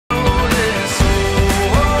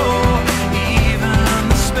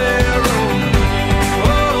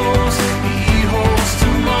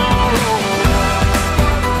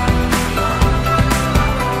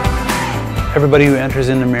Everybody who enters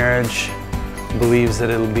into marriage believes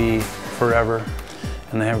that it'll be forever,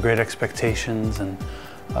 and they have great expectations. And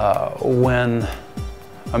when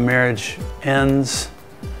a marriage ends,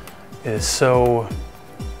 it is so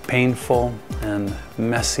painful and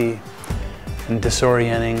messy and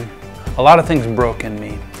disorienting. A lot of things broke in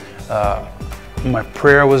me. My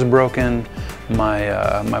prayer was broken,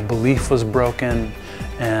 my belief was broken,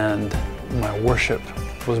 and my worship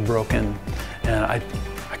was broken, and I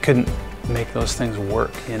couldn't make those things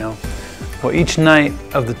work, you know. Well, each night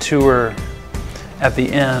of the tour, at the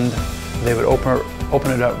end, they would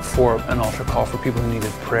open it up for an altar call for people who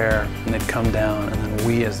needed prayer, and they'd come down, and then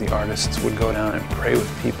we as the artists would go down and pray with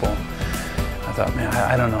people. I thought, man,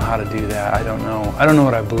 I don't know how to do that. I don't know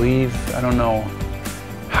what I believe. I don't know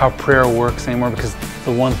how prayer works anymore, because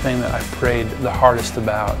the one thing that I prayed the hardest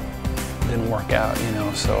about didn't work out, you know.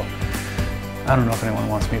 So I don't know if anyone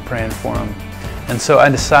wants me praying for them. And so I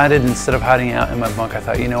decided, instead of hiding out in my bunk, I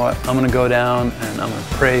thought, you know what, I'm going to go down and I'm going to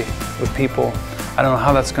pray with people. I don't know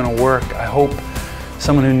how that's going to work. I hope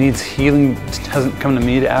someone who needs healing doesn't come to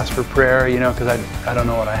me to ask for prayer, you know, because I don't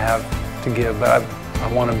know what I have to give, but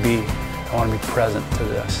I want to be present to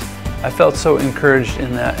this. I felt so encouraged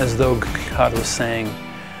in that, as though God was saying,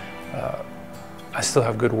 I still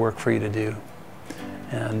have good work for you to do.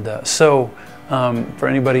 And for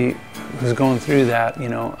anybody who's going through that, you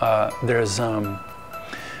know, there's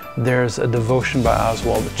a devotion by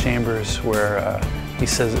Oswald Chambers where he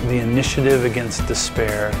says the initiative against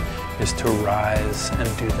despair is to rise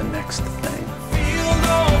and do the next thing.